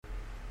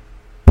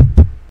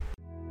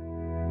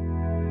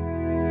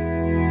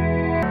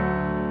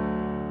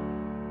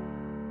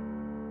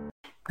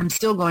I'm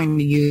still going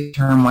to use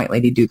the term white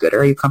lady do-gooder.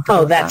 Are you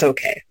comfortable with that's that?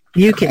 okay.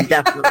 You can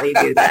definitely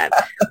do that.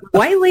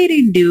 White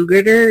lady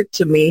do-gooder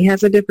to me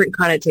has a different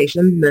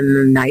connotation than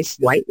the nice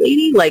white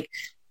lady. Like,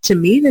 to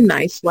me, the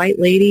nice white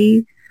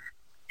lady,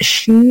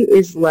 she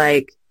is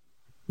like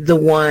the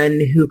one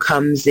who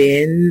comes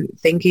in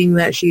thinking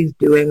that she's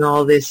doing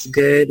all this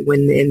good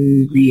when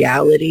in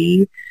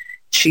reality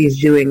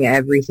she's doing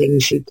everything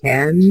she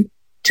can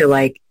to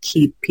like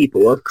keep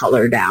people of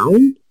color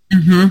down.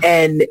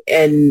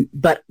 Mm-hmm.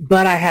 But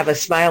I have a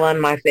smile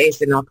on my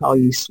face and I'll call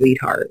you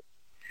sweetheart.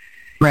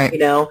 Right. You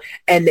know,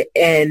 and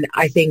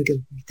I think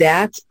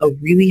that's a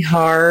really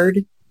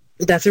hard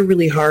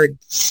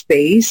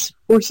space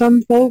for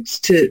some folks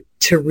to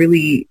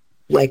really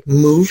like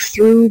move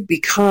through,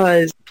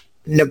 because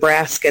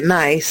Nebraska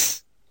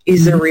nice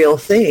is a real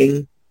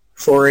thing,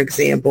 for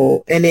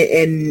example. And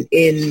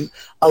in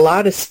a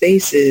lot of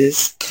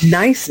spaces,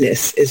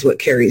 niceness is what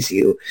carries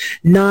you,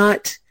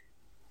 not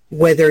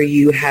whether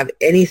you have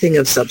anything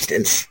of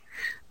substance,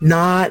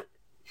 not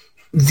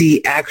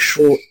the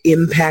actual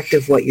impact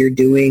of what you're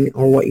doing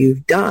or what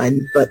you've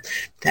done, but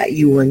that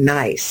you were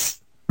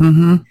nice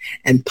and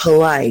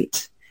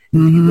polite.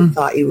 People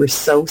thought you were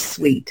so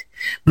sweet.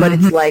 But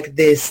it's like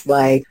this,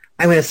 like,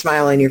 I'm going to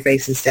smile on your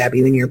face and stab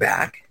you in your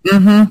back.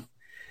 And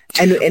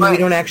we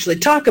don't actually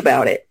talk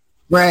about it.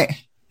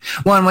 Right.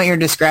 Well, and what you're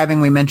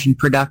describing, we mentioned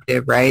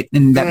productive, right?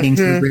 And that being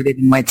rooted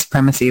in white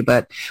supremacy.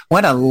 But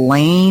what a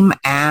lame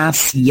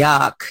ass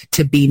yuck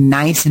to be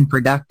nice and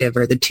productive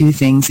are the two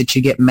things that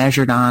you get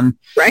measured on.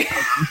 Right.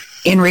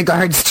 In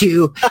regards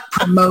to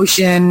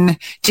promotion,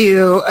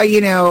 to,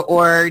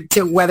 or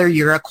to whether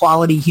you're a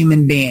quality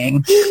human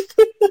being.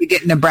 You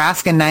get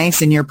Nebraska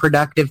nice and you're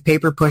productive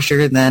paper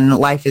pusher, then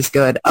life is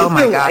good. Oh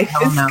my God.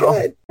 Hell no.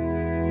 Good.